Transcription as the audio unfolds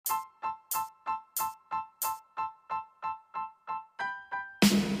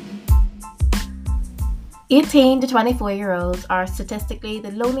18 to 24-year-olds are statistically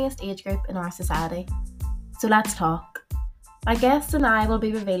the loneliest age group in our society. So let's talk. My guests and I will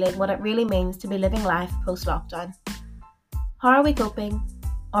be revealing what it really means to be living life post-lockdown. How are we coping,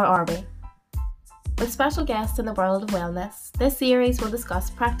 or are we? With special guests in the world of wellness, this series will discuss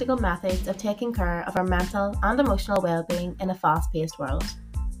practical methods of taking care of our mental and emotional well-being in a fast-paced world.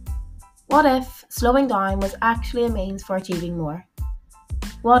 What if slowing down was actually a means for achieving more?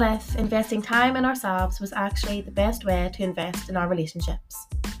 What if investing time in ourselves was actually the best way to invest in our relationships?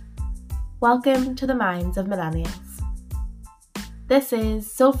 Welcome to the minds of millennials. This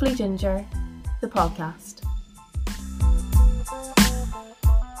is Soulfully Ginger, the podcast.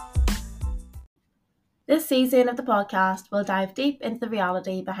 This season of the podcast will dive deep into the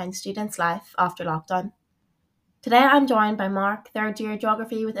reality behind students' life after lockdown. Today I'm joined by Mark, third-year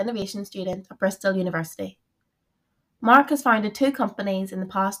Geography with Innovation student at Bristol University. Mark has founded 2 companies in the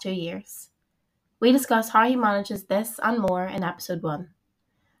past 2 years. We discuss how he manages this and more in episode 1.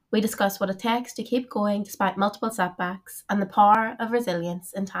 We discuss what it takes to keep going despite multiple setbacks and the power of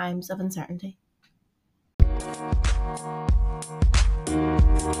resilience in times of uncertainty.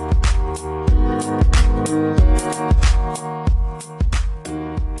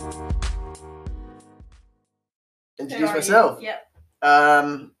 Introduce myself. Yep.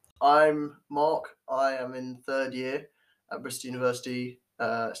 I'm Mark. I am in 3rd year at Bristol University,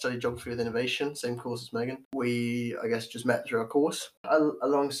 study Geography with Innovation, same course as Megan. We, just met through our course.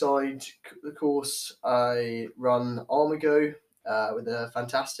 Alongside the course, I run Armigo with a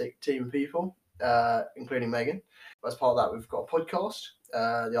fantastic team of people, including Megan. As part of that, we've got a podcast,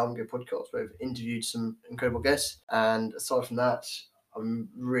 the Armigo podcast, where we've interviewed some incredible guests. And aside from that, I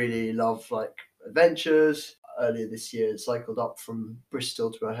really love adventures. Earlier this year, cycled up from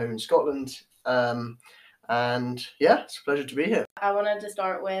Bristol to my home in Scotland. And yeah, it's a pleasure to be here. I wanted to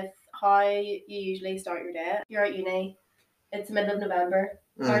start with how you usually start your day. You're at uni, it's the middle of November.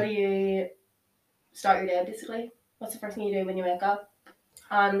 How do you start your day, basically? What's the first thing you do when you wake up?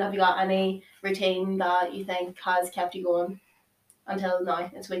 And have you got any routine that you think has kept you going until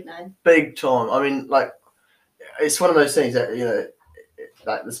now? It's week 9. Big time. I mean, it's one of those things that,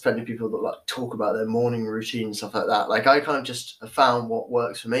 there's plenty of people that talk about their morning routine and stuff like that. I kind of just found what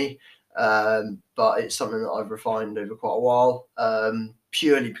works for me, but it's something that I've refined over quite a while,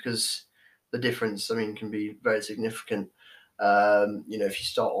 purely because the difference, can be very significant. If you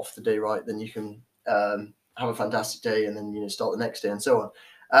start off the day right, then you can have a fantastic day, and then start the next day and so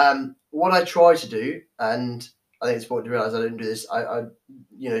on. What I try to do, and I think it's important to realise I don't do this. I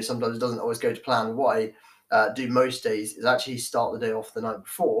sometimes it doesn't always go to plan. What I do most days is actually start the day off the night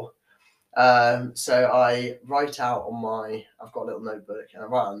before. So I write out I've got a little notebook, and I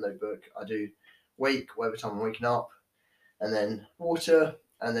write on the notebook, I do wake, whatever time I'm waking up, and then water,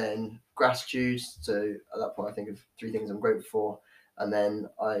 and then gratitude. So at that point I think of 3 things I'm grateful for, and then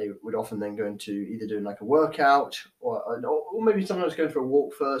I would often then go into either doing a workout, or maybe sometimes going for a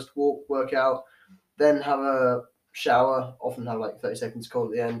walk first, workout, then have a shower, often have 30 seconds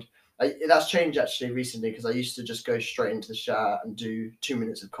cold at the end. That's changed actually recently, because I used to just go straight into the shower and do 2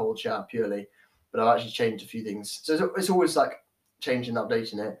 minutes of cold shower purely, but I've actually changed a few things. So it's always changing and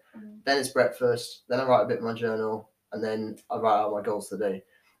updating it. Then it's breakfast, then I write a bit in my journal, and then I write out my goals for the day.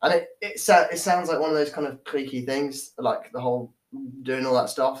 And it sounds like one of those kind of cliquey things, the whole doing all that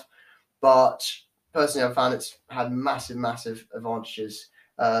stuff, but personally I've found it's had massive advantages.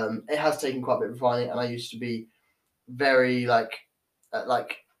 It has taken quite a bit of refining, and I used to be very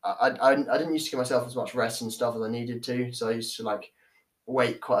I didn't used to give myself as much rest and stuff as I needed to, so I used to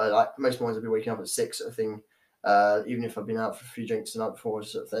wait quite most mornings I'd be waking up at 6 sort of thing, even if I've been out for a few drinks the night before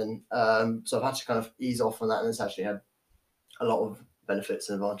sort of thing. So I've had to kind of ease off on that, and it's actually had a lot of benefits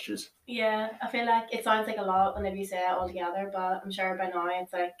and advantages. Yeah, I feel like it sounds like a lot whenever you say it all together, but I'm sure by now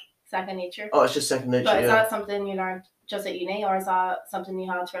it's second nature. Oh, it's just second nature. But is that something you learned just at uni, or is that something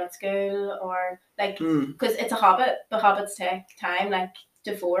you had throughout school, or because it's a habit, but habits take time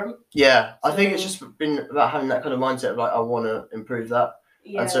to form? Yeah, I think it's just been about having that kind of mindset of I want to improve that.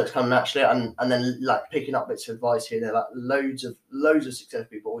 Yeah. And so it's come naturally, and then picking up bits of advice here and there. Loads of successful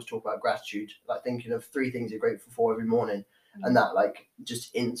people always talk about gratitude, thinking of 3 things you're grateful for every morning, and that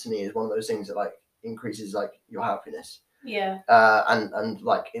just instantly is one of those things that increases your happiness. Yeah. And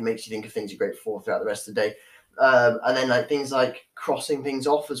it makes you think of things you're grateful for throughout the rest of the day. And then things like crossing things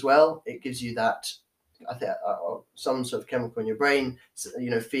off as well. It gives you that, I think, some sort of chemical in your brain,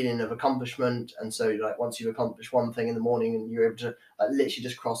 feeling of accomplishment. And so once you've accomplished one thing in the morning, and you're able to literally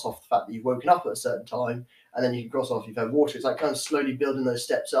just cross off the fact that you've woken up at a certain time, and then you can cross off you've had water. It's kind of slowly building those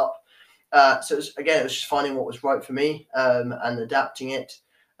steps up. So it was just finding what was right for me, and adapting it.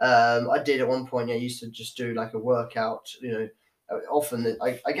 I did at one point. I used to just do like a workout. Often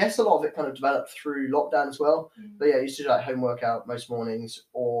I guess a lot of it kind of developed through lockdown as well. But yeah, I used to do like home workout most mornings,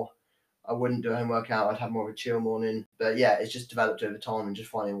 or I wouldn't do a home workout. I'd have more of a chill morning. But yeah, it's just developed over time and just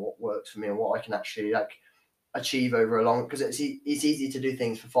finding what works for me and what I can actually like achieve over a long, because it's easy to do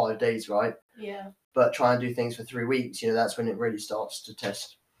things for 5 days, right? Yeah. But try and do things for 3 weeks, that's when it really starts to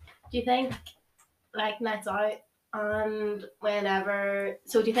test. Do you think like nights out and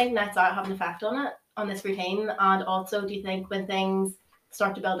do you think nights out have an effect on this routine? And also, do you think when things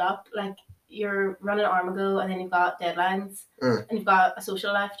start to build up, like you're running Armago and then you've got deadlines and you've got a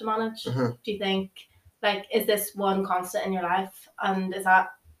social life to manage, do you think, like, is this one constant in your life? And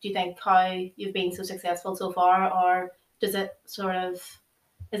do you think how you've been so successful so far, or is it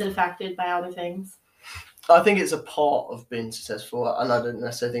affected by other things? I think it's a part of being successful, and I don't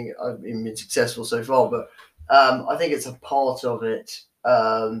necessarily think I've been successful so far, but I think it's a part of it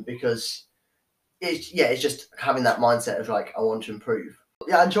because it's just having that mindset of like, I want to improve.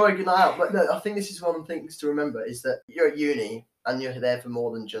 Yeah, enjoy a good night out. But no, I think this is one of the things to remember, is that you're at uni and you're there for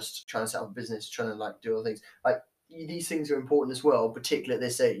more than just trying to set up a business, trying to like do all things. Like, these things are important as well, particularly at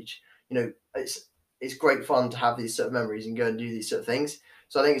this age. It's great fun to have these sort of memories and go and do these sort of things.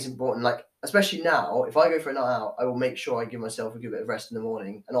 So I think it's important, like, especially now, if I go for a night out, I will make sure I give myself a good bit of rest in the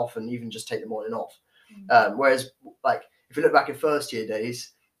morning, and often even just take the morning off. Whereas, like, if you look back at first year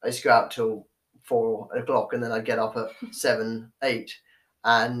days, I used to go out till 4 o'clock, and then I'd get up at 7, 8,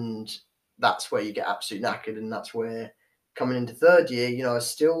 and that's where you get absolutely knackered. And that's where, coming into third year, I was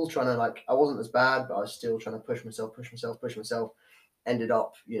still trying to, like, I wasn't as bad, but I was still trying to push myself. Ended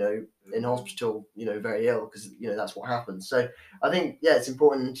up, in hospital, very ill, because, that's what happens. So I think, yeah, it's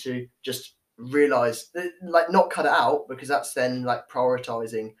important to just realize, like, not cut it out, because that's then like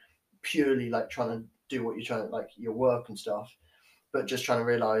prioritizing purely like trying to do what you're trying, like your work and stuff, but just trying to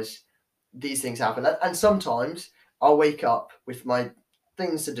realize these things happen. And sometimes I'll wake up with my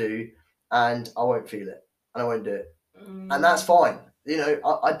things to do and I won't feel it and I won't do it. And that's fine.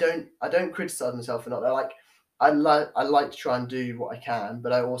 I don't criticize myself for not. Like, I like to try and do what I can,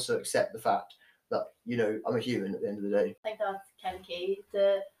 but I also accept the fact that, I'm a human at the end of the day. I think that's kind of key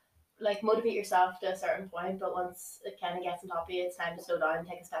to, like, motivate yourself to a certain point, but once it kind of gets on top of you, it's time to slow down,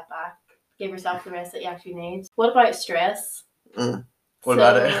 take a step back, give yourself the rest that you actually need. What about stress? What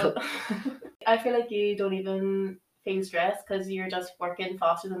about it? I feel like you don't even feel stressed because you're just working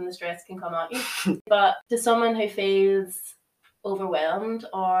faster than the stress can come at you. But to someone who feels overwhelmed,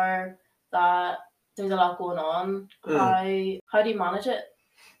 or that there's a lot going on, how do you manage it?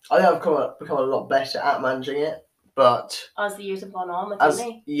 I think I've become a lot better at managing it, but as the years have gone on with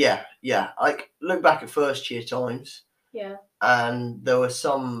uni. Yeah. Like, look back at first year times. Yeah. And there was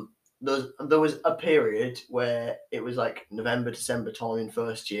a period where it was like November, December time in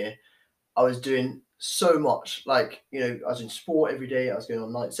first year. I was doing so much, like, I was in sport every day. I was going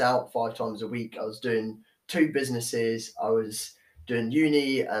on nights out 5 times a week. I was doing 2 businesses. I was doing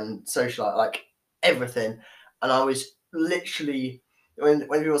uni and social, like everything. And I was literally, when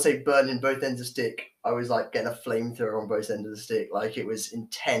people say burning both ends of stick, I was like getting a flamethrower on both ends of the stick. Like, it was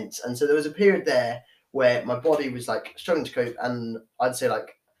intense. And so there was a period there where my body was like struggling to cope, and I'd say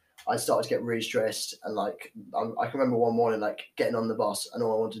like I started to get really stressed, and like I can remember one morning like getting on the bus and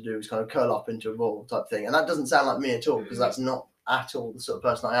all I wanted to do was kind of curl up into a ball type thing. And that doesn't sound like me at all, because that's not at all the sort of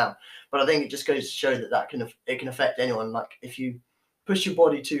person I am. But I think it just goes to show that it can affect anyone. Like, if you push your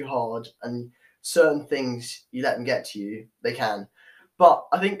body too hard and certain things you let them get to you, they can. But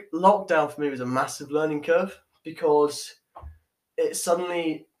I think lockdown for me was a massive learning curve, because I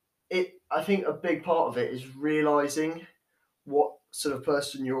think a big part of it is realizing what sort of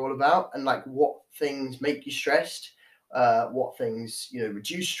person you're all about, and like what things make you stressed, what things,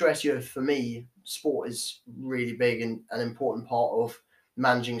 reduce stress. For me, sport is really big and an important part of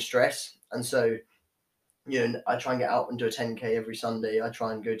managing stress. And so, I try and get out and do a 10K every Sunday. I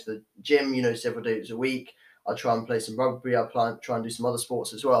try and go to the gym, several days a week. I try and play some rugby. I try and do some other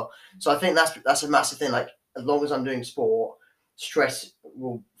sports as well. So I think that's a massive thing. Like, as long as I'm doing sport, stress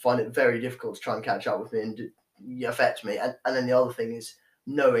will find it very difficult to try and catch up with me and affect me. And then the other thing is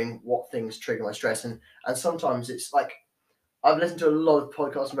knowing what things trigger my stress. And sometimes it's like, I've listened to a lot of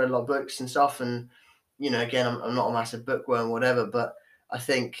podcasts and read a lot of books and stuff. And, again, I'm not a massive bookworm or whatever, but I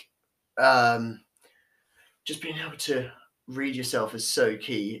think just being able to read yourself is so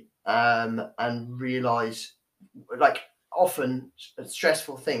key, and realize, like, often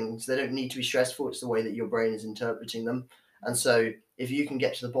stressful things, they don't need to be stressful. It's the way that your brain is interpreting them. And so if you can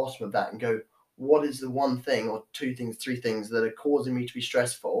get to the bottom of that and go, what is the one thing or 2 things, 3 things that are causing me to be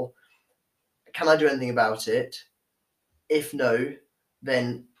stressful? Can I do anything about it? If no,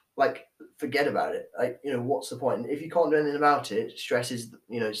 then like forget about it. Like, you know, what's the point? And if you can't do anything about it, stress is,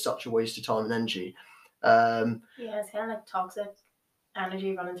 you know, such a waste of time and energy. Yeah, it's kind of like toxic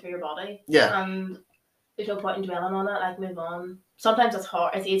energy running through your body. Yeah. And there's no point in dwelling on it. Like, move on. Sometimes it's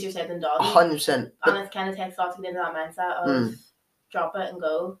hard. It's easier said than done. 100%. And it kind of takes a lot to get into that mindset of drop it and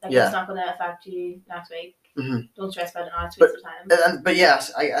go. Like, it's not going to affect you next week. Don't stress about it now. It's a waste of time. But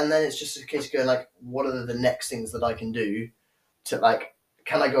yes, and then it's just a case of going like, what are the next things that I can do to, like,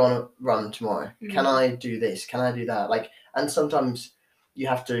 can I go on a run tomorrow? Can I do this? Can I do that? Like, and sometimes you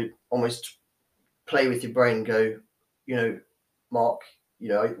have to almost play with your brain. Go, you know, Mark, you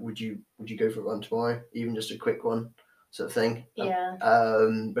know, would you go for a run tomorrow? Even just a quick one, sort of thing. Yeah.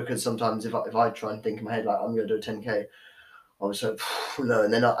 Because sometimes if I try and think in my head like I'm going to do a 10K, I was like, no,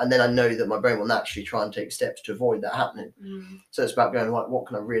 and then I know that my brain will naturally try and take steps to avoid that happening. So it's about going like, what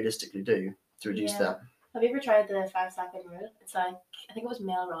can I realistically do to reduce that? Have you ever tried the 5-second rule? It's like, I think it was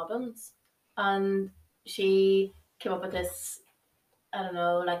Mel Robbins, and she came up with this, I don't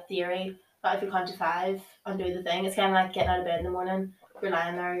know, like theory that if you count to 5 and do the thing, it's kind of like getting out of bed in the morning. You're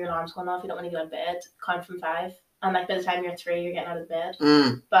lying there, your alarm's going off, you don't want to go out of bed, count from 5, and like by the time you're 3, you're getting out of bed.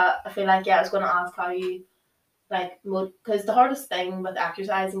 But I feel like, I was going to ask how you, like, because the hardest thing with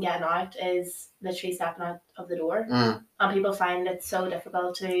exercise and getting out is literally stepping out of the door. And people find it so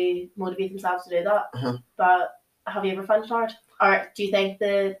difficult to motivate themselves to do that. But have you ever found it hard? Or do you think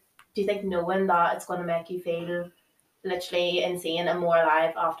knowing that it's going to make you feel literally insane and more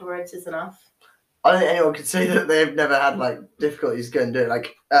alive afterwards is enough? I don't think anyone could say that they've never had like difficulties going to do it.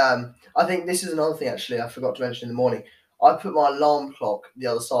 Like, I think this is another thing actually I forgot to mention in the morning. I put my alarm clock the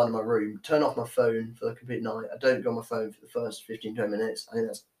other side of my room, turn off my phone for the complete night. I don't go on my phone for the first 15, 20 minutes. I think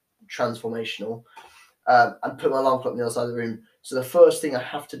that's transformational. And put my alarm clock on the other side of the room. So the first thing I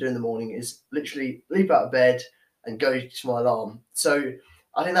have to do in the morning is literally leap out of bed and go to my alarm. So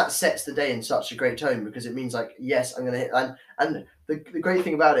I think that sets the day in such a great tone because it means like, yes, I'm going to hit. And the great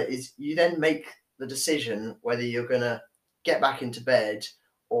thing about it is you then make the decision whether you're going to get back into bed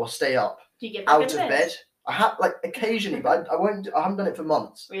or stay up. Do you get back out of bed? I have, like, occasionally, but I haven't done it for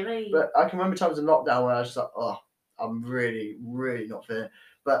months. Really? But I can remember times in lockdown where I was just like, oh, I'm really, really not feeling it.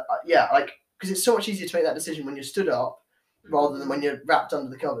 But yeah, like, because it's so much easier to make that decision when you're stood up rather than when you're wrapped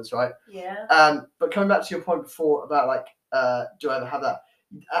under the covers, right? Yeah. But coming back to your point before about like, do I ever have that?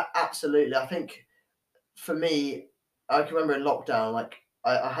 Absolutely. I think for me, I can remember in lockdown, like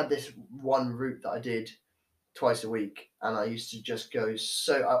I had this one route that I did twice a week, and I used to just go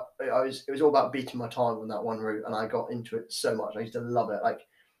so. It was all about beating my time on that one route, and I got into it so much. I used to love it, like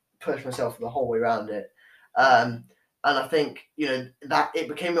push myself the whole way around it. And I think, you know, that it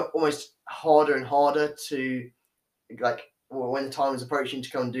became almost harder and harder to, like, when the time was approaching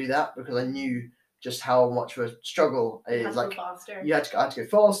to come and do that, because I knew just how much of a struggle it is. Like, I had to go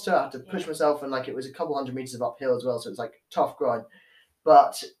faster. I had to push myself, and like it was a couple 100 meters of uphill as well, so it's like tough grind.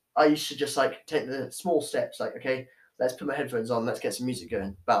 But I used to just like take the small steps, like, okay, let's put my headphones on, let's get some music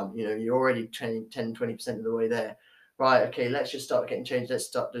going. Bam, you know, you're already 10, 20% of the way there. Right, okay, let's just start getting changed, let's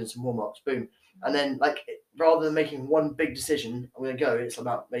start doing some warm-ups, boom. And then, like, rather than making one big decision, I'm going to go, it's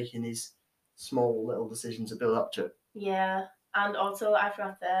about making these small little decisions that build up to it. Yeah, and also I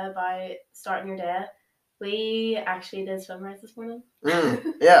forgot there by starting your day. We actually did sunrise this morning.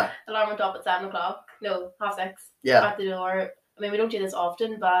 Yeah. Alarm went up at 7 o'clock. No, 6:30. Yeah. At the door. I mean, we don't do this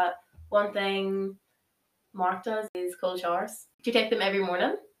often, but one thing Mark does is cold showers. Do you take them every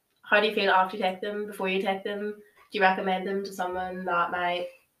morning? How do you feel after you take them, before you take them? Do you recommend them to someone that might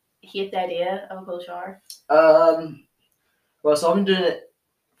hate the idea of a cold shower? Well, so I've been doing it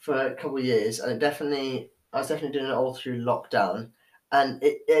for a couple of years, and I was definitely doing it all through lockdown, and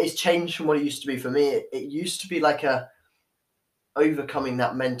it's changed from what it used to be for me. It used to be like overcoming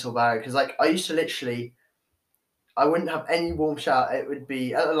that mental barrier, because like I used to literally, I wouldn't have any warm shower. It would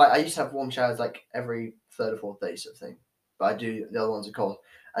be like I used to have warm showers like every third or fourth day sort of thing, but I do the other ones are cold,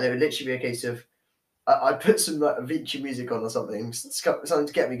 and it would literally be a case of I'd put some like Avicii music on or something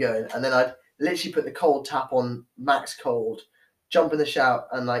to get me going, and then I'd literally put the cold tap on max cold, jump in the shower,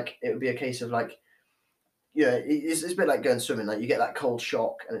 and like it would be a case of like, you know, it's a bit like going swimming. Like you get that cold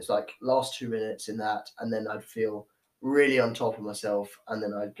shock, and it's like last 2 minutes in that, and then I'd feel really on top of myself, and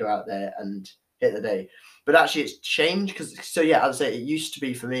then I'd go out there and hit the day. But actually it's changed, because so yeah, as I say, it used to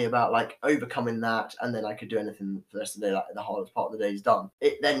be for me about like overcoming that, and then I could do anything for the rest of the day, like the hardest part of the day is done.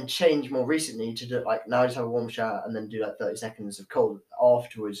 It then changed more recently to do it like now I just have a warm shower and then do like 30 seconds of cold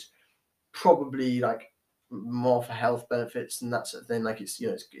afterwards, probably like more for health benefits and that sort of thing. Like it's, you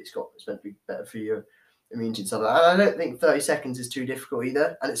know, it's meant to be better for your immunity and stuff like that. And I don't think 30 seconds is too difficult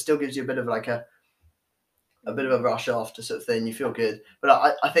either, and it still gives you a bit of like a a bit of a rush after sort of thing. You feel good,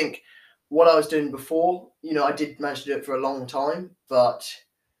 but I think what I was doing before, I did manage to do it for a long time, but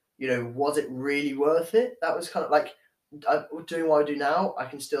was it really worth it? That was kind of like doing what I do now. I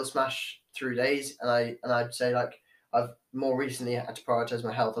can still smash through days, and I'd say like I've more recently had to prioritize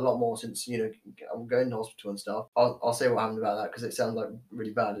my health a lot more since I'm going to hospital and stuff. I'll say what happened about that because it sounds like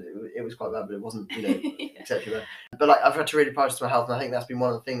really bad. It was quite bad, but it wasn't exceptionally bad. But like I've had to really prioritize my health, and I think that's been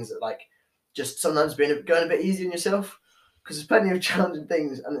one of the things that like just sometimes going a bit easy on yourself because there's plenty of challenging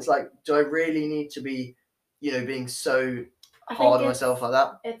things, and it's like, do I really need to be being so hard on myself like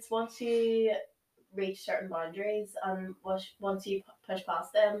that? It's once you reach certain boundaries and once you push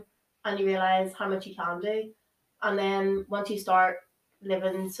past them and you realize how much you can do, and then once you start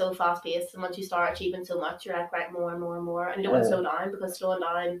living so fast paced and once you start achieving so much, you're like, right, more and more and more, and you don't want to slow down because slowing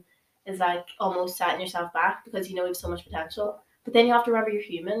down is like almost setting yourself back because you have so much potential. But then you have to remember you're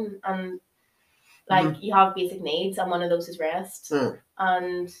human and like you have basic needs, and one of those is rest.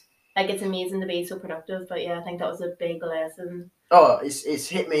 And like it's amazing to be so productive, but yeah, I think that was a big lesson. Oh, it's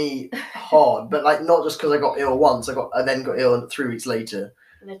hit me hard, but like not just because I got ill once. I then got ill 3 weeks later.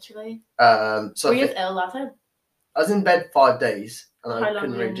 Literally. So were you ill that time? I was in bed 5 days, and I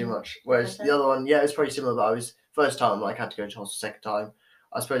couldn't really do much. Whereas the other one, it was probably similar. But I was first time like I had to go to hospital. Second time,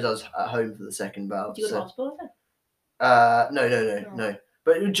 I suppose I was at home for the second bout. Did you go to hospital then? No.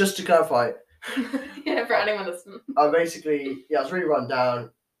 But just to clarify. Yeah, for anyone listening. I was really run down.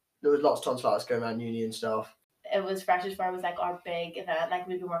 There was lots of tonsillitis going around uni and stuff. It was Freshers Fair was like our big event. Like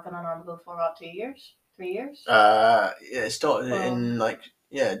we've been working on Armago for about 2 years, 3 years. It started in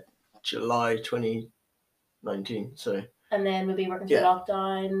July 2019. So. And then we'd be working through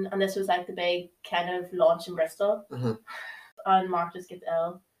lockdown, and this was like the big kind of launch in Bristol. And Mark just gets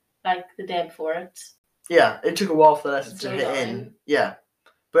ill, like the day before it. Yeah, it took a while for the lesson to hit in. Yeah,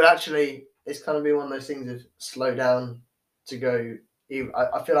 but actually, it's kind of been one of those things of slow down to go.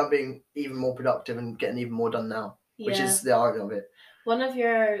 I feel I'm being even more productive and getting even more done now, which is the irony of it.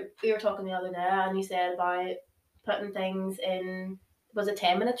 We were talking the other day, and you said about putting things in, was it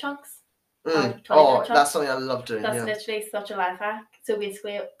 10-minute chunks? Oh, that's something I love doing. That's literally such a life hack. So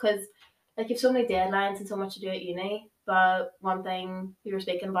basically, because like you have so many deadlines and so much to do at uni, but one thing we were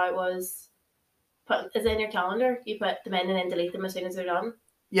speaking about was is it in your calendar? You put them in and then delete them as soon as they're done.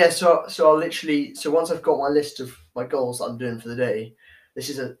 Yeah, so I'll literally, once I've got my list of my goals that I'm doing for the day, this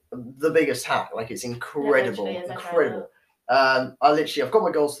is the biggest hack. Like it's incredible. I've got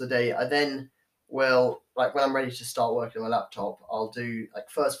my goals for the day. I then will, like when I'm ready to start working on my laptop, I'll do like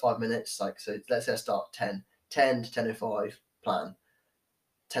first 5 minutes. Like, so let's say I start 10 to 10:05 plan,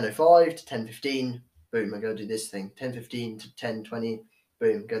 10:05 to 10:15, boom, I go do this thing. 10:15 to 10:20,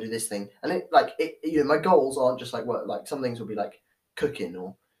 boom, go do this thing. And my goals aren't just like work. Like some things will be like cooking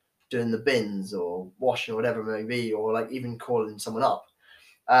or doing the bins or washing or whatever it may be, or like even calling someone up.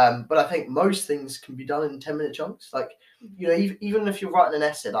 But I think most things can be done in 10-minute chunks. Like, even if you're writing an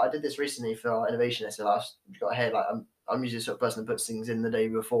essay, like I did this recently for our innovation essay. I've got ahead, like I'm usually the sort of person that puts things in the day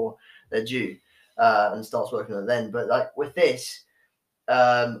before they're due and starts working on it then. But like with this,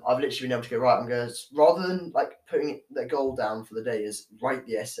 I've literally been able to go, right, I'm going to, rather than like putting the goal down for the day is write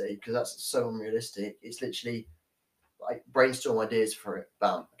the essay, because that's so unrealistic. It's literally like brainstorm ideas for it.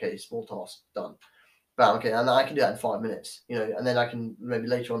 Bam. Okay, small task, done. Bam. Okay, and I can do that in 5 minutes, and then I can maybe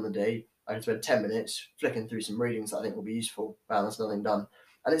later on in the day, I can spend 10 minutes flicking through some readings that I think will be useful. Bam, that's nothing done.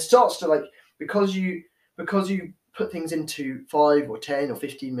 And it starts to like, because you put things into 5 or 10 or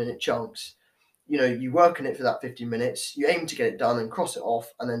 15-minute chunks, you work on it for that 15 minutes, you aim to get it done and cross it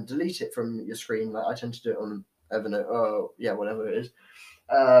off and then delete it from your screen. Like I tend to do it on Evernote, whatever it is.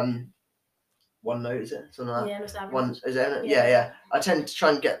 OneNote, is it? Something like that? Yeah, One, is it? Yeah. I tend to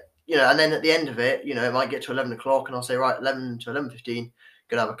try and get, and then at the end of it, it might get to 11 o'clock and I'll say, right, 11 to 11:15,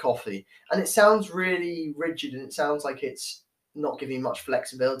 gonna have a coffee. And it sounds really rigid and it sounds like it's not giving you much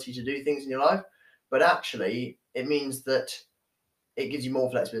flexibility to do things in your life. But actually, it means that it gives you more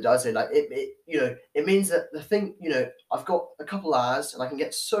flexibility. I'd say like it means that the thing, I've got a couple hours and I can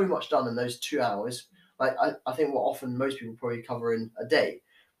get so much done in those 2 hours. Like I think what often most people probably cover in a day,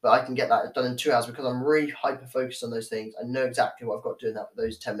 but I can get that done in 2 hours because I'm really hyper focused on those things. I know exactly what I've got doing that for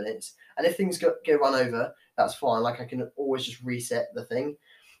those 10 minutes. And if things get run over, that's fine. Like I can always just reset the thing.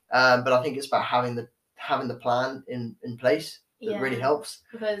 But I think it's about having the plan in place that really helps.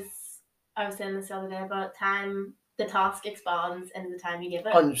 Because I was saying this the other day about time. The task expands into the time you give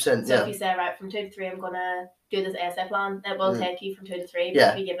it. 100%. So if you say, right, from 2 to 3, I'm going to do this essay plan, it will take you from 2 to 3.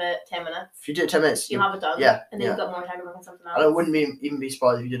 But if you give it 10 minutes, if you do it 10 minutes, you'll have it done. Yeah. And then you've got more time to work on something else. And I wouldn't even be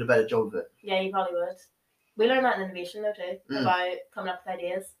surprised if you did a better job of it. Yeah, you probably would. We learned that in innovation though too, about coming up with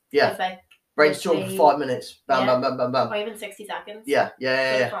ideas. Yeah. It's like Brainstorm for 5 minutes. Bam, bam, bam, bam, bam. Or even 60 seconds. Yeah.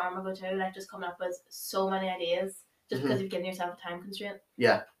 Good for arm ago too, like just coming up with so many ideas just because you've given yourself a time constraint.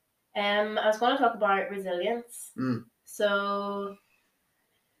 Yeah. I was going to talk about resilience. So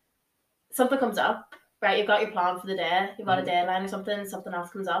something comes up, right? You've got your plan for the day, you've got a deadline or something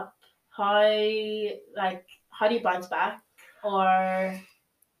else comes up. How do you bounce back? Or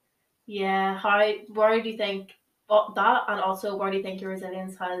where do you think that, and also where do you think your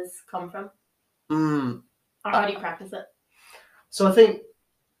resilience has come from? Or how do you practice it? So I think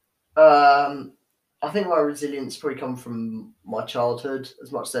my resilience probably come from my childhood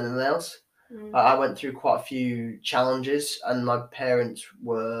as much as anything else. I went through quite a few challenges, and my parents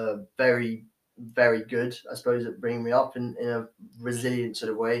were very, very good, I suppose, at bringing me up in a resilient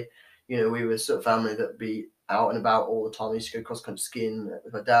sort of way. You know, we were sort of family that would be out and about all the time. We used to go cross-country skiing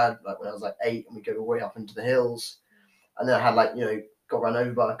with my dad, like when I was like 8, and we'd go way up into the hills. And then I had got run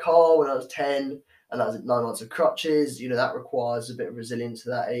over by a car when I was 10, and that was 9 months of crutches. You know, that requires a bit of resilience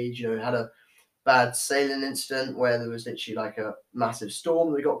at that age. You know, I had a bad sailing incident where there was literally like a massive storm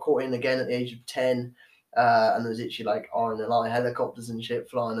that we got caught in again at the age of 10, and there was literally like RNLI helicopters and shit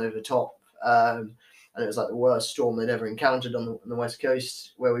flying over the top, and it was like the worst storm they'd ever encountered on the west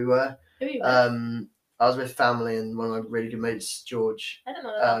coast where we were. Who were you with? I was with family and one of my really good mates, George. I didn't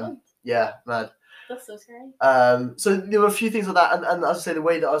know that happened. Yeah, mad. That's so scary. So there were a few things like that, and as I say, the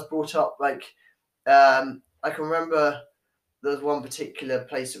way that I was brought up, like I can remember there was one particular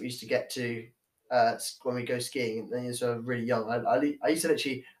place that we used to get to when we go skiing, and then I was really young. I used to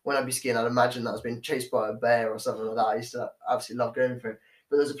literally, when I'd be skiing, I'd imagine that I was being chased by a bear or something like that. I used to absolutely love going for it.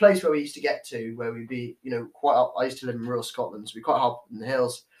 But there's a place where we used to get to where we'd be, quite up. I used to live in rural Scotland, so we'd be quite up in the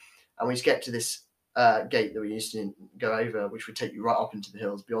hills, and we used to get to this gate that we used to go over, which would take you right up into the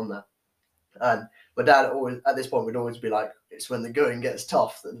hills beyond that. And my dad always, at this point, would always be like, it's when the going gets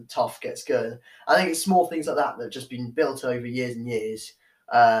tough that the tough gets going. I think it's small things like that that have just been built over years and years,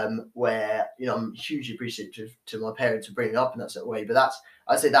 where, I'm hugely appreciative to my parents for bringing up in that sort of way. But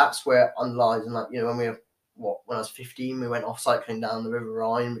I'd say that's where it underlies. And when I was 15, we went off cycling down the River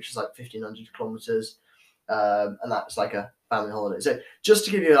Rhine, which is like 1,500 kilometers. And that's like a family holiday. So just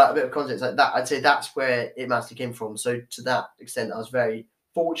to give you a bit of context like that, I'd say that's where it massively came from. So to that extent, I was very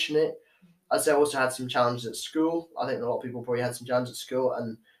fortunate. I'd say I also had some challenges at school. I think a lot of people probably had some challenges at school,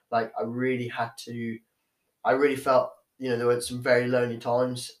 and I really felt, there were some very lonely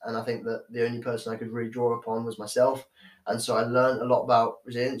times, and I think that the only person I could really draw upon was myself. And so I learned a lot about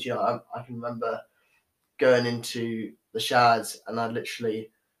resilience. I can remember going into the showers, and I'd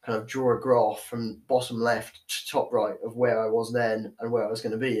literally kind of draw a graph from bottom left to top right of where I was then and where I was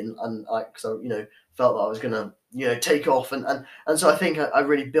going to be, and because I felt that I was going to take off, and so I think I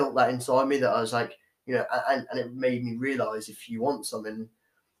really built that inside me, that I was like, and it made me realize, if you want something,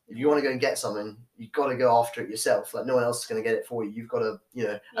 if you want to go and get something, you've got to go after it yourself. Like, no one else is going to get it for you. You've got to,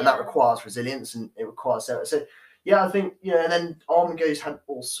 and that requires resilience, and it requires self. So yeah, I think, and then Armago's had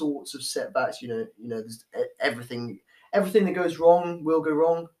all sorts of setbacks. There's everything that goes wrong will go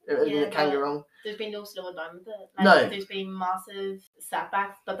wrong. Everything that can go wrong. There's been no slowing down with it. No. There's been massive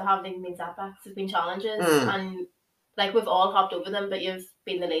setbacks, but there haven't even been setbacks. There's been challenges, and we've all hopped over them, but you've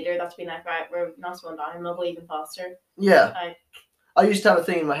been the leader that's been like, right, we're not slowing down, we'll go even faster. Yeah. I used to have a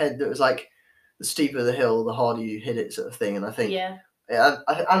thing in my head that was like, the steeper the hill, the harder you hit it, sort of thing. And I think,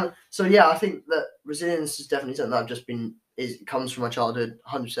 I think that resilience is definitely something that I've just been, it comes from my childhood,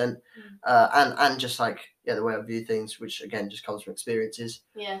 100%. And just the way I view things, which again just comes from experiences.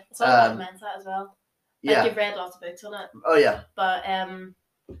 Yeah, it's all about mindset as well. You've read lots of books on it. Oh yeah. But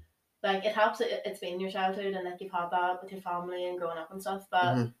it helps. It's been your childhood, and you've had that with your family and growing up and stuff.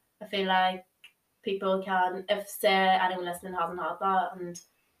 But I feel like people can, if say anyone listening hasn't had that and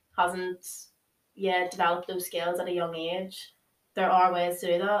hasn't developed those skills at a young age, there are ways to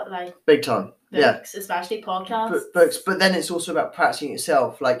do that, big time. Books, especially podcasts. Books, but then it's also about practicing it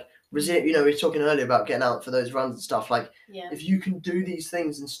yourself. We were talking earlier about getting out for those runs and stuff. If you can do these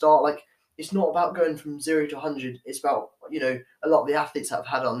things and start, it's not about going from 0 to 100. It's about, a lot of the athletes that I've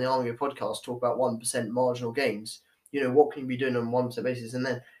had on the Army podcast talk about 1% marginal gains. What can you be doing on 1% basis? And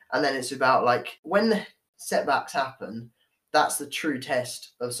then it's about when the setbacks happen, that's the true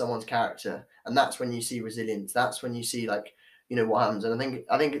test of someone's character. And that's when you see resilience. That's when you see what happens. And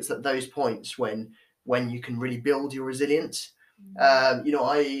I think it's at those points when you can really build your resilience.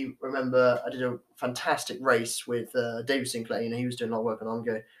 I remember I did a fantastic race with David Sinclair. He was doing a lot of work on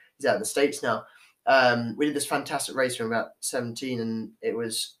Ongo. He's out in the States now. We did this fantastic race when we were about 17, and it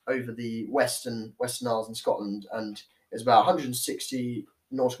was over the Western Isles in Scotland, and it was about 160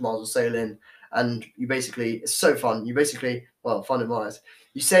 nautical miles of sailing. And it's so fun. You basically well, fun in my eyes.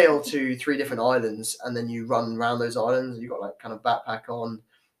 You sail to 3 different islands, and then you run around those islands. You got like kind of backpack on.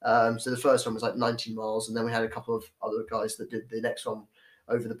 So the first one was like 19 miles, and then we had a couple of other guys that did the next one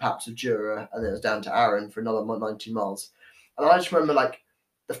over the Paps of Jura, and then it was down to Arran for another 19 miles. And I just remember like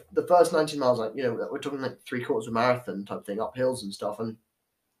the first 19 miles, like, you know, we're talking like 3/4 of a marathon type thing, up hills and stuff. And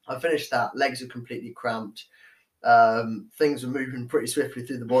I finished that, legs were completely cramped. Things were moving pretty swiftly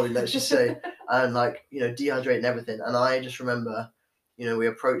through the body, let's just say, and like, you know, dehydrating everything. And I just remember, you know,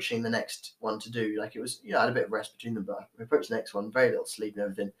 we're approaching the next one to do. Like, it was, you know, I had a bit of rest between them, but we approached the next one, very little sleep and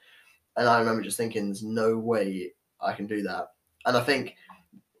everything. And I remember just thinking, there's no way I can do that. And I think,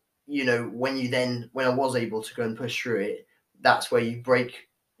 you know, when I was able to go and push through it, that's where you break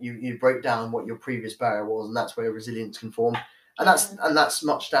down what your previous barrier was, and that's where resilience can form. And that's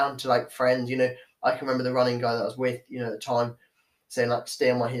much down to like friends. You know, I can remember the running guy that I was with, you know, at the time, saying like, stay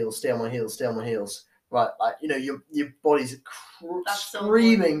on my heels, stay on my heels, stay on my heels. Right, like, you know, your body's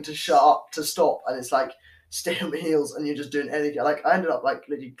screaming to shut up, to stop, and it's like, stay on my heels, and you're just doing anything. Like, I ended up like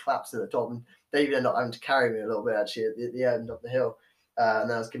literally collapsing at the top, and they even ended up having to carry me a little bit actually at the end of the hill. And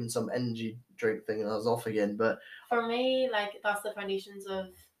then I was given some energy drink thing, and I was off again. But for me, like, that's the foundations of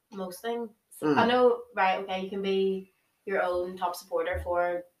most things. I know, right? Okay, you can be your own top supporter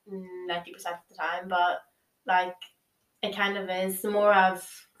for 90% of the time, but like, it kind of is. The more I've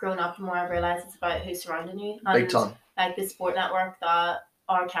grown up, the more I've realised it's about who's surrounding you. And big time. Like the support network that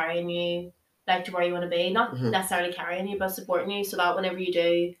are carrying you like to where you want to be. Not necessarily carrying you, but supporting you, so that whenever you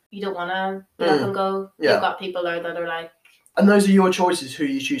do, you don't want to get up and go. Yeah. You've got people there that are like... And those are your choices, who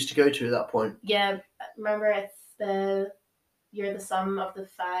you choose to go to at that point. Yeah, remember, it's you're the sum of the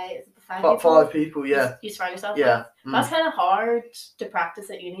 5... Is it the 5 people? 5 people, yeah. You surround yourself with. That's kind of hard to practice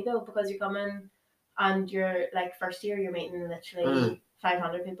at uni, though, because you're coming and you're like, first year you're meeting literally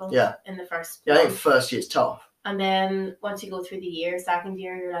 500 people in the first I think first year's tough. And then once you go through the year, second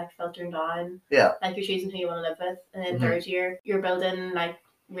year, you're like filtering down. Yeah. Like, you're choosing who you want to live with. And then third year, you're building like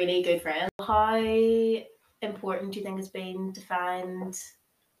really good friends. How important do you think it's been to find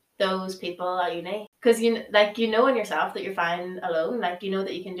those people at uni? Because you know in yourself that you're fine alone. Like, you know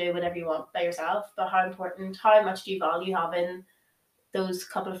that you can do whatever you want by yourself. But how much do you value having those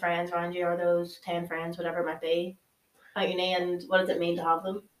couple of friends around you, or those 10 friends, whatever it might be, at uni, and what does it mean to have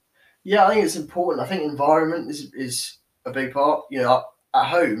them? Yeah, I think it's important. I think environment is a big part. You know, at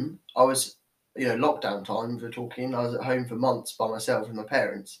home, I was, you know, lockdown time, if we're talking, I was at home for months by myself with my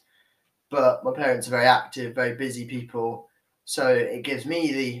parents. But my parents are very active, very busy people. So it gives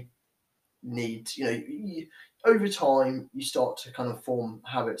me the need, you know, over time, you start to kind of form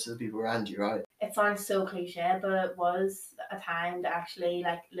habits of the people around you, right? It sounds so cliche, but it was a time to actually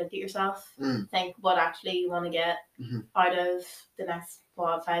like look at yourself, think what actually you want to get out of the next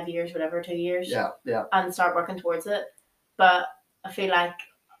 5 years, whatever, 2 years, and start working towards it. But I feel like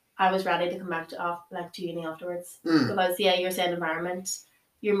I was ready to come back to uni afterwards, because you're saying environment,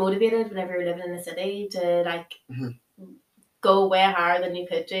 you're motivated whenever you're living in the city to like go way higher than you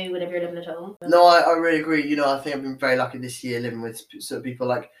could do whenever you're living at home. No, I really agree. You know, I think I've been very lucky this year living with sort of people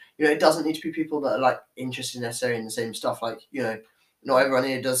like, you know, it doesn't need to be people that are like interested necessarily in the same stuff. Like, you know, not everyone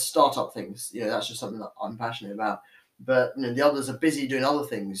here does startup things. You know, that's just something that I'm passionate about. But, you know, the others are busy doing other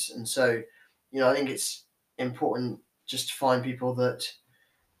things. And so, you know, I think it's important just to find people that,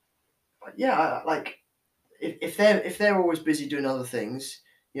 like, if they're always busy doing other things,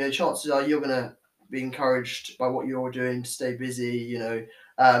 you know, chances are you're going to be encouraged by what you're doing to stay busy, you know,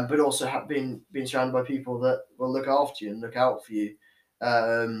 but also being surrounded by people that will look after you and look out for you.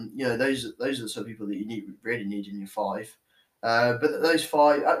 You know, those are the sort of people that you really need in your 5. But those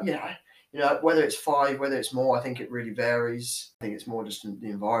 5, you know, whether it's 5, whether it's more, I think it really varies. I think it's more just in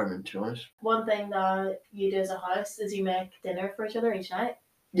the environment, to be honest. One thing that you do as a house is you make dinner for each other each night.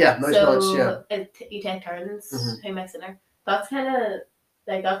 Yeah, most nights, yeah. You take turns who makes dinner. That's kind of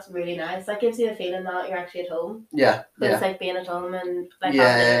like, that's really nice. That gives you the feeling that you're actually at home. Yeah. But it's like being at home and like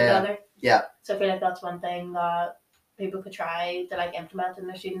having dinner together. Yeah. So I feel like that's one thing that people could try to like implement in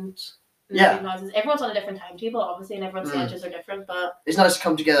their student houses. Everyone's on a different timetable, obviously, and everyone's schedules are different, but it's nice to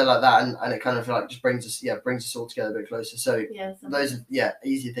come together like that, and it kind of like just brings us all together a bit closer. So those are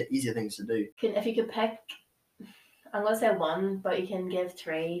easier things to do. If you could pick, I'm gonna say 1, but you can give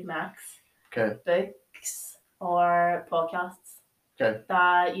 3 max. Okay. Books or podcasts. Okay.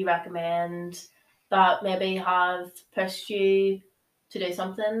 That you recommend that maybe have pushed you to do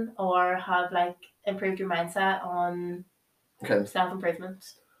something, or have like improved your mindset on self-improvement.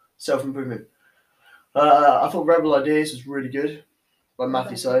 Self-improvement. I thought Rebel Ideas was really good by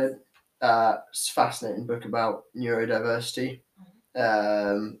Matthew Syed. It's a fascinating book about neurodiversity.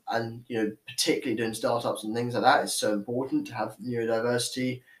 And particularly doing startups and things like that, it's so important to have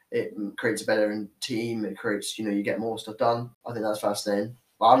neurodiversity. It creates a better team. It creates, you get more stuff done. I think that's fascinating.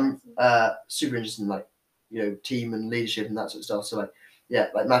 But I'm super interested in team and leadership and that sort of stuff. So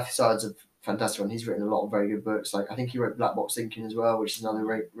like Matthew Side's a fantastic one. He's written a lot of very good books. Like I think he wrote Black Box Thinking as well, which is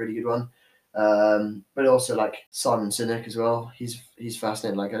another really good one. But also like Simon Sinek as well. He's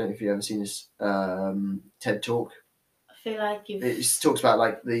fascinating. Like I don't know if you've ever seen his TED Talk. I feel like It talks about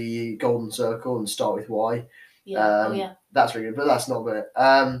like the golden circle and start with why. Yeah. That's really good, but that's not good.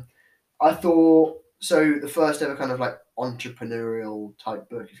 I thought so. The first ever kind of like entrepreneurial type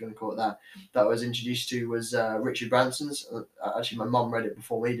book, if you want to call it that I was introduced to was Richard Branson's. Actually, my mum read it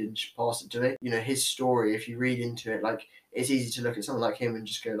before me, didn't she? Passed it to me. His story. If you read into it, like it's easy to look at someone like him and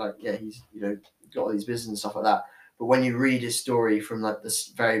just go like, yeah, he's got all these business and stuff like that. But when you read his story from like this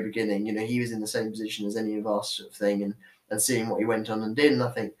very beginning, he was in the same position as any of us, sort of thing, and seeing what he went on and did, and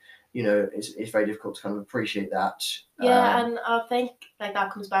I think it's very difficult to kind of appreciate that. Yeah, and I think like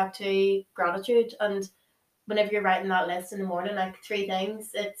that comes back to gratitude. And whenever you're writing that list in the morning, like 3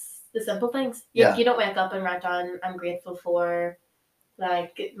 things, it's the simple things. You don't wake up and write down, I'm grateful for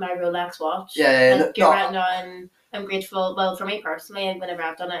like my Rolex watch. You're writing down, I'm grateful. Well, for me personally, whenever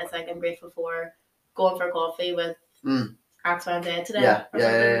I've done it, it's like I'm grateful for going for coffee with X, Y, and Z today.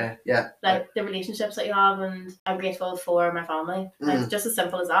 Yeah. Like the relationships that you have, and I'm grateful for my family. Like just as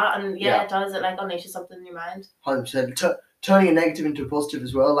simple as that. And it does. It like unleashes something in your mind. 100%. Turning a negative into a positive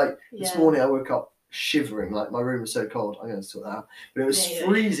as well. Like this morning, I woke up shivering. Like my room was so cold. I'm going to sort that out. But it was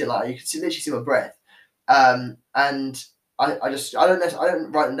freezing. Like you could literally see my breath. And I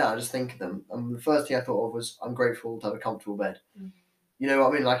don't write them down. I just think of them. And the first thing I thought of was I'm grateful to have a comfortable bed. You know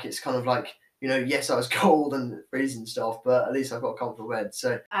what I mean? Like it's kind of like. Yes, I was cold and freezing stuff, but at least I've got a comfortable bed.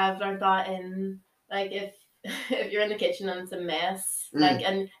 So I've learned that in like if you're in the kitchen and it's a mess, like,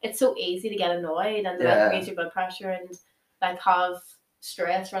 and it's so easy to get annoyed and to like raise your blood pressure and like have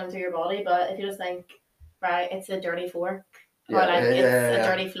stress running through your body. But if you just think, right, it's a dirty fork, or like it's a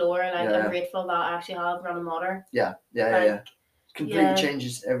dirty floor, like I'm grateful that I actually have running water. Completely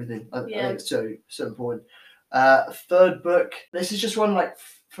changes everything. I think it's so important. Third book. This is just one like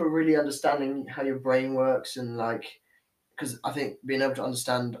for really understanding how your brain works and like, because I think being able to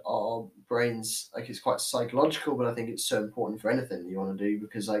understand our brains, like it's quite psychological, but I think it's so important for anything that you want to do,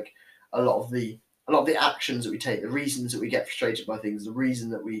 because like a lot of the actions that we take, the reasons that we get frustrated by things, the reason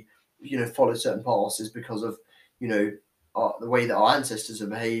that we follow certain paths is because of the way that our ancestors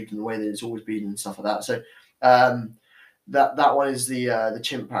have behaved and the way that it's always been and stuff like that. So that one is the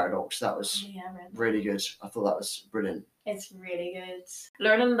chimp paradox. That was really good. I thought that was brilliant. It's really good.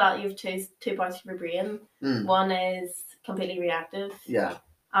 Learning that you have two parts of your brain. One is completely reactive. Yeah.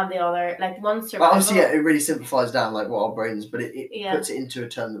 And the other, like one survival. Obviously, it really simplifies down like what our brains, but it puts it into a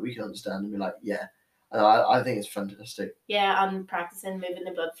term that we can understand and be like, yeah. And I think it's fantastic. Yeah, and practicing moving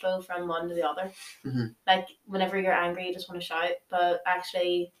the blood flow from one to the other. Like whenever you're angry, you just want to shout, but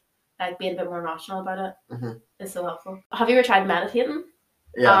actually, like being a bit more rational about it is so helpful. Have you ever tried meditating?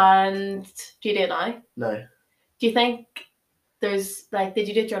 Yeah. And do you do it now? No. Do you think there's like, did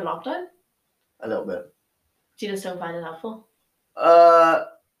you do it during lockdown? A little bit. Do you just don't find it helpful?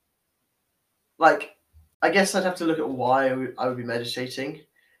 Like, I guess I'd have to look at why I would be meditating.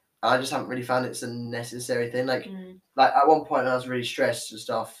 I just haven't really found it's a necessary thing. Like at one point I was really stressed and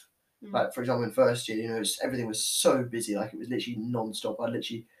stuff. Like for example in first year, everything was so busy. Like it was literally non-stop. I'd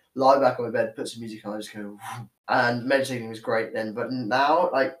literally lie back on my bed, put some music on, and just go. And meditating was great then. But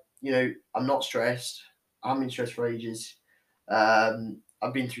now, like I'm not stressed. I haven't been stressed for ages.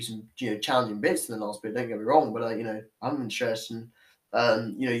 I've been through some challenging bits in the last bit. Don't get me wrong, but I haven't been stressed, and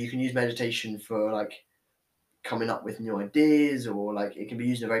you can use meditation for like coming up with new ideas, or like it can be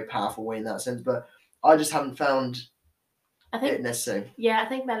used in a very powerful way in that sense. But I just haven't found it necessary. Yeah, I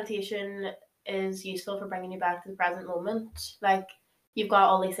think meditation is useful for bringing you back to the present moment. Like you've got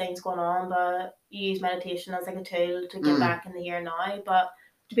all these things going on, but you use meditation as like a tool to get back in the here and now. But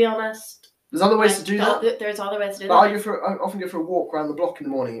to be honest, there's other ways to do that. There's other ways to do that. I often go for a walk around the block in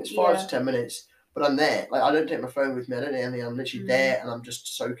the morning. It's 5 to 10 minutes, but I'm there. Like I don't take my phone with me. I don't do anything. I'm literally there, and I'm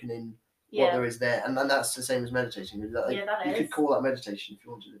just soaking in what there is there, and then that's the same as meditating. Like, that you is. could call that meditation if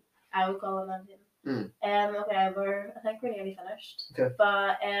you wanted it. I would call it meditating. Okay, I think we're nearly finished. Okay.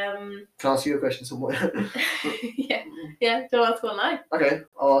 But can I ask you a question somewhere? yeah. So what's going on? Okay,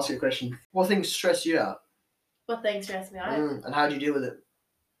 I'll ask you a question. What things stress you out? What things stress me out? And how do you deal with it?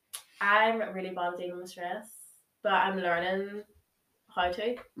 I'm really bad at dealing with stress, but I'm learning how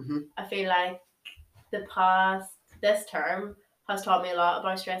to. I feel like this term has taught me a lot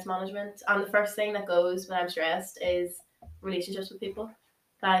about stress management, and the first thing that goes when I'm stressed is relationships with people,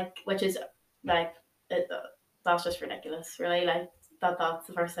 like, which is like that's just ridiculous, really. Like that's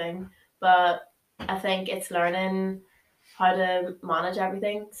the first thing. But I think it's learning how to manage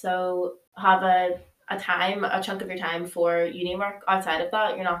everything. So have a chunk of your time for uni work. Outside of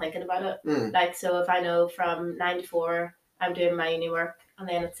that, you're not thinking about it. Like, so if I know from 9 to 4 I'm doing my uni work, and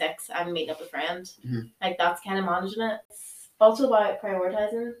then at 6 I'm meeting up with friends, like that's kind of managing it. It's also about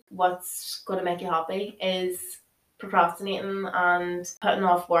prioritizing what's going to make you happy. Is procrastinating and putting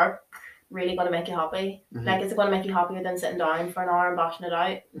off work really going to make you happy? Like, is it going to make you happier than sitting down for an hour and bashing it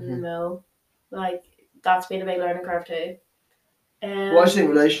out? No. Like, that's been a big learning curve too. Why do you think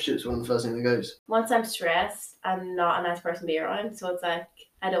relationships are one of the first thing that goes? Once I'm stressed, I'm not a nice person to be around. So it's like,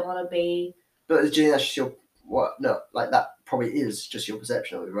 I don't want to be. But do you think that's just your that probably is just your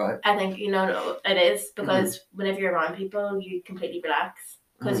perception of it, right? I think, no, it is, because whenever you're around people, you completely relax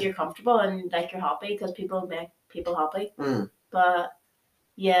because you're comfortable and like you're happy, because people make people happy. But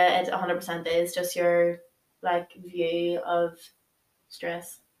yeah, it 100% is just your like view of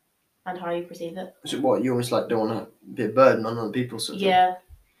stress and how you perceive it. So what, you almost like don't want to be a burden on other people, sort of thing?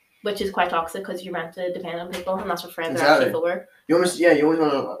 Which is quite toxic, because you're meant to depend on people, and that's what friends are actually for. You always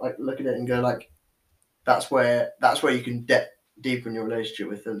want to like look at it and go like, that's where you can deepen your relationship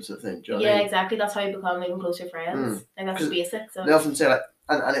with them, sort of thing. Do you know what I mean? Exactly. That's how you become even closer friends. And that's basic. So they often say like,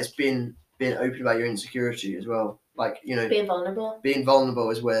 and it's being open about your insecurity as well. Like, being vulnerable. Being vulnerable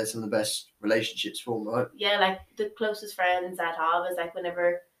is where some of the best relationships form, right? Yeah, like the closest friends I have is like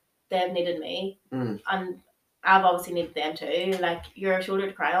whenever they've needed me, and I've obviously needed them too. Like, you're a shoulder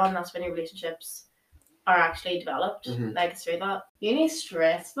to cry on. That's when your relationships are actually developed. Like, it's through that. Uni's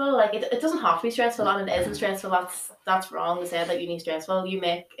stressful. Like, it doesn't have to be stressful, and it isn't stressful. That's wrong to say that uni's stressful. You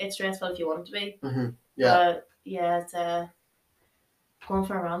make it stressful if you want it to be. But yeah, it's going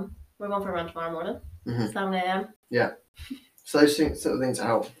for a run. We're going for a run tomorrow morning. 7 a.m. Yeah. So those sort of things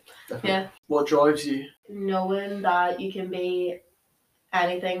help. Definitely. Yeah. What drives you? Knowing that you can be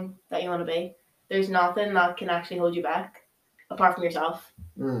anything that you want to be. There's nothing that can actually hold you back apart from yourself.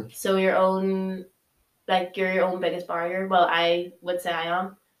 So you're your own biggest barrier. Well, I would say I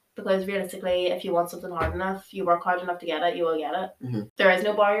am, because realistically, if you want something hard enough, you work hard enough to get it, you will get it. There is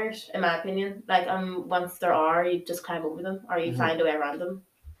no barriers, in my opinion. Like, once there are, you just climb over them, or you find a way around them.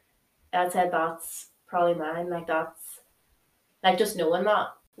 I'd say that's probably mine. Like, that's like just knowing that.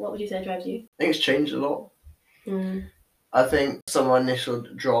 What would you say drives you? I think it's changed a lot. I think some of my initial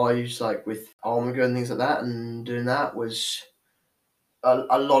drives, like with Armago and things like that, and doing that, was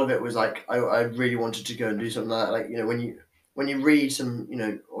a lot of it was like I really wanted to go and do something like that. Like, when you read some,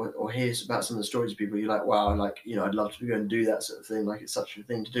 or hear about some of the stories of people, you're like, wow, like, I'd love to go and do that sort of thing. Like, it's such a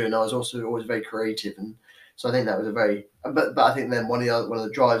thing to do. And I was also always very creative, and so I think that was a very. But I think then one of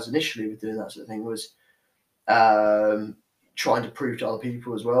the drives initially with doing that sort of thing was trying to prove to other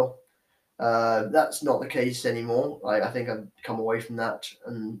people as well. That's not the case anymore. I think I've come away from that,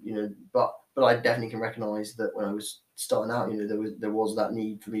 and but I definitely can recognise that when I was starting out, there was that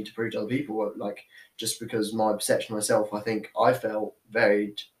need for me to prove to other people. Like, just because my perception of myself, I think I felt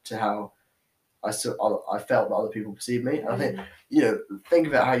varied to how I felt that other people perceived me. And I think think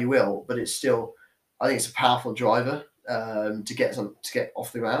of it how you will, but it's still, I think it's a powerful driver to get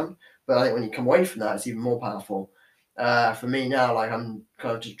off the ground. But I think when you come away from that, it's even more powerful. For me now, like, I'm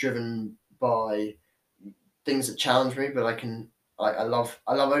kind of just driven by things that challenge me, but I love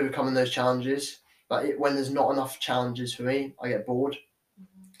overcoming those challenges. But when there's not enough challenges for me, I get bored.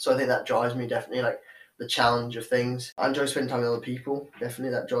 So I think that drives me, definitely, like the challenge of things. I enjoy spending time with other people.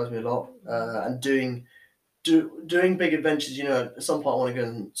 Definitely, that drives me a lot. And doing big adventures. At some point I want to go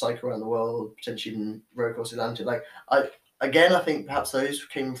and cycle around the world, potentially even row across the Atlantic. Like, I think perhaps those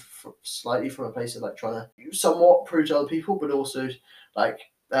came slightly from a place of like trying to somewhat prove to other people, but also like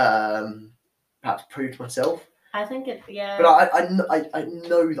perhaps prove to myself. I think it, yeah. But I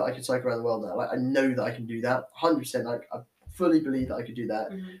know that I can cycle around the world now. Like, I know that I can do that 100%. Like, I fully believe that I could do that.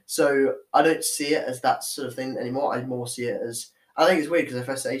 So I don't see it as that sort of thing anymore. I more see it as, I think it's weird, because if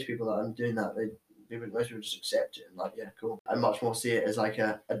I say to people that I'm doing that, most people just accept it and like, yeah, cool. I much more see it as like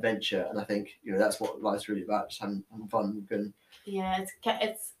a adventure, and I think that's what life's really about, just having fun. Yeah,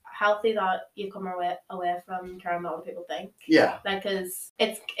 it's healthy that you come away from caring what other people think. Yeah. Like, cause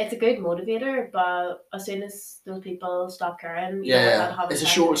it's a good motivator, but as soon as those people stop caring, it's a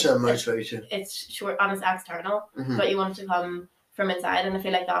short-term motivator. It's short and it's external, but you want it to come from inside, and I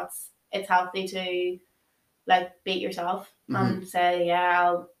feel like it's healthy to like beat yourself and say, yeah,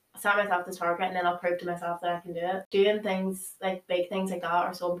 I'll set myself this target, and then I'll prove to myself that I can do it. Doing things like big things like that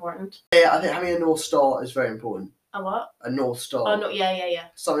are so important. Yeah, I think having a North Star is very important. A what? A North Star. Oh no, yeah.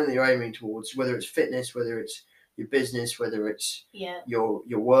 Something that you're aiming towards, whether it's fitness, whether it's your business, whether it's Yeah. your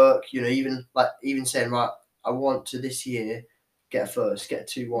work, even saying, right, I want to this year get a first, get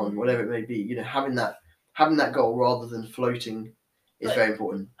a 2-1, whatever it may be, having that goal rather than floating is very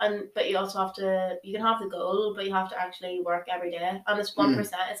important. But you also you can have the goal, but you have to actually work every day. And it's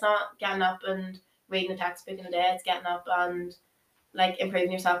 1%. It's not getting up and reading a textbook in a day. It's getting up and like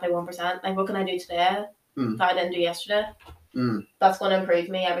improving yourself by 1%. Like, what can I do today that I didn't do yesterday? That's going to improve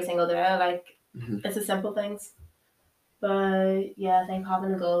me every single day. Like, it's the simple things. But yeah, I think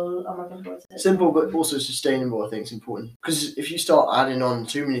having a goal and working towards it. Simple, but also sustainable, I think is important. Because if you start adding on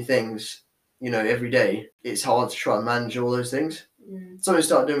too many things, every day, it's hard to try and manage all those things. Something I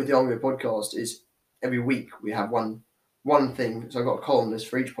started doing with the Ongo podcast is every week we have one thing. So I've got a column list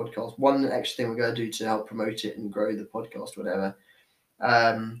for each podcast. One extra thing we're going to do to help promote it and grow the podcast, whatever.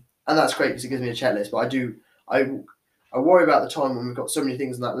 And that's great because it gives me a checklist. But I worry about the time when we've got so many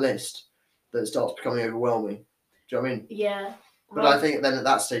things on that list that it starts becoming overwhelming. Do you know what I mean? Yeah. But I think then at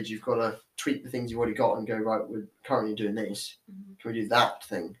that stage you've got to tweak the things you've already got and go, right, we're currently doing this. Can we do that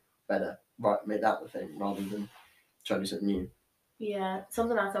thing better? Right, make that the thing rather than try to do something new. Yeah,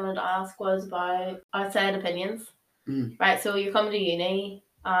 something else I wanted to ask was about outside opinions. Right, so you're coming to uni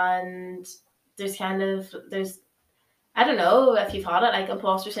and there's I don't know if you've had it, like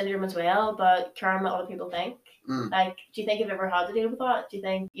imposter syndrome as well, but caring what other people think. Like, do you think you've ever had to deal with that? Do you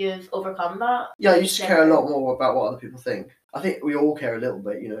think you've overcome that? Yeah, I used to care a lot more about what other people think. I think we all care a little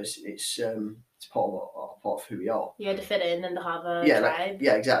bit, it's part of who we are. Yeah, to fit in and to have a tribe.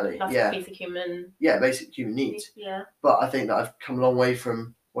 Yeah, exactly. That's basic human. Yeah, basic human needs. Yeah. But I think that I've come a long way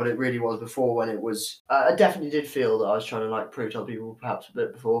from what it really was before, when it was. I definitely did feel that I was trying to prove to other people perhaps a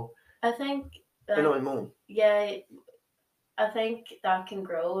bit before. I think. But not anymore. Yeah, I think that can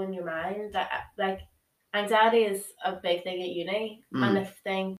grow in your mind. That anxiety is a big thing at uni, and I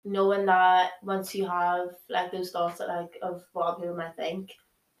think knowing that once you have those thoughts of what people might think,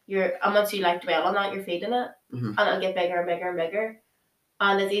 and once you dwell on that, you're feeding it, and it'll get bigger and bigger and bigger.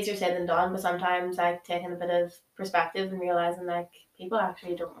 And it's easier said than done, but sometimes taking a bit of perspective and realizing people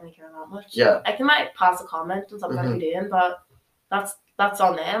actually don't really care that much. Yeah. They might pass a comment on something that you're doing, but that's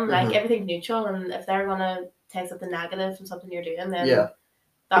on them. Everything's neutral, and if they're gonna take something negative from something you're doing, then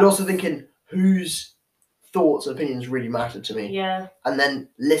but also thinking whose thoughts and opinions really matter to me. Yeah. And then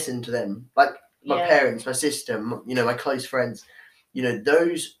listen to them. Like my parents, my sister, my close friends,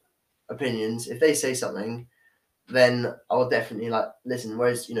 those opinions, if they say something, then I'll definitely listen.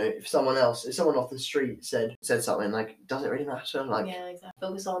 Whereas, if someone off the street said something, does it really matter? Yeah, exactly.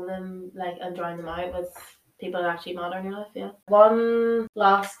 Focus on them, and drawing them out with people that actually matter in your life, yeah. One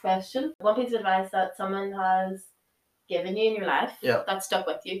last question. One piece of advice that someone has given you in your life that stuck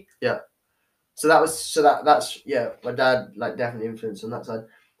with you. Yeah. So that's my dad definitely influenced on that side.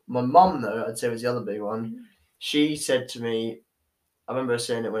 My mum though, I'd say, was the other big one. She said to me, I remember her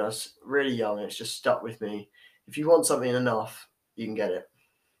saying it when I was really young, and it's just stuck with me. If you want something enough, you can get it.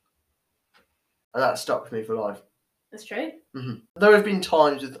 And that stuck with me for life. That's true. There have been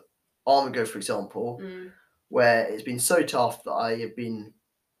times with Armago, for example, where it's been so tough that I have been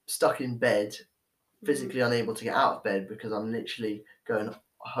stuck in bed, physically unable to get out of bed because I'm literally going,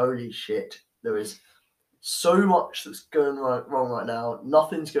 holy shit, there is so much that's going wrong right now.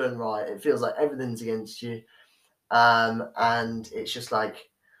 Nothing's going right. It feels like everything's against you. And it's just where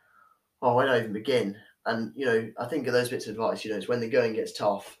do I even begin? And, I think of those bits of advice, it's when the going gets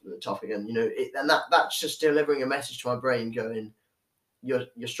tough again, and that's just delivering a message to my brain going, you're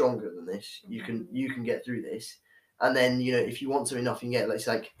stronger than this. You can get through this. And then, if you want something enough, you can get it. It's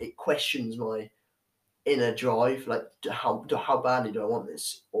it questions my inner drive. How badly do I want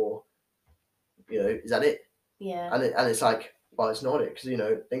this? Or, is that it? Yeah. And it's well, it's not it.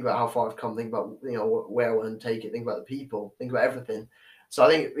 Because, think about how far I've come. Think about, where I want to take it. Think about the people. Think about everything. So I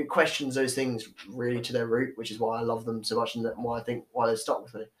think it questions those things really to their root, which is why I love them so much, and why they're stuck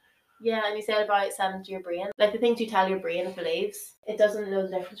with me. Yeah, and you said about sending to your brain. The things you tell your brain it believes, it doesn't know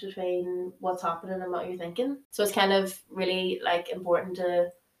the difference between what's happening and what you're thinking. So it's kind of really important to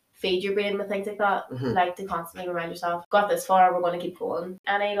feed your brain with things like that, to constantly remind yourself, got this far, we're going to keep going.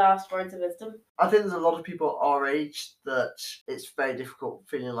 Any last words of wisdom? I think there's a lot of people our age that it's very difficult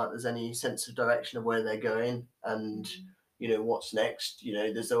feeling like there's any sense of direction of where they're going and what's next.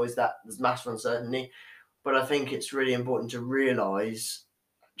 There's always there's massive uncertainty, but I think it's really important to realise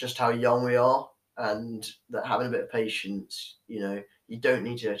just how young we are, and that having a bit of patience, you don't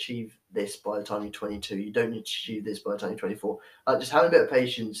need to achieve this by the time you're 22, you don't need to achieve this by the time you're 24, just having a bit of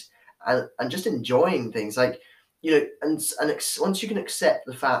patience and just enjoying things, and once you can accept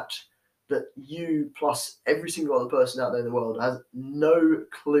the fact that you plus every single other person out there in the world has no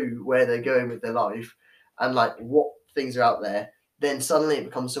clue where they're going with their life, and like what things are out there, then suddenly it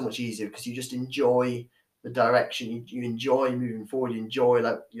becomes so much easier because you just enjoy the direction, you enjoy moving forward, you enjoy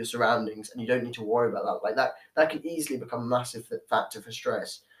like your surroundings, and you don't need to worry about that. Like that can easily become a massive factor for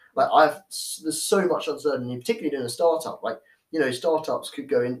stress. Like there's so much uncertainty, particularly in a startup. Like, you know, startups could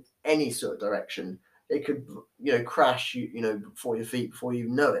go in any sort of direction. They could, you know, crash you know, before your feet, before you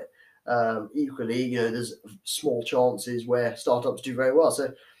know it. Equally, you know, there's small chances where startups do very well.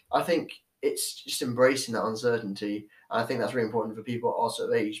 So I think it's just embracing that uncertainty. And I think that's really important for people at our sort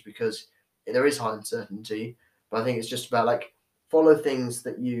of age, because there is high uncertainty. But I think it's just about like follow things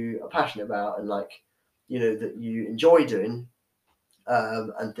that you are passionate about and like, you know, that you enjoy doing,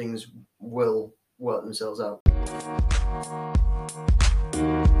 and things will work themselves out.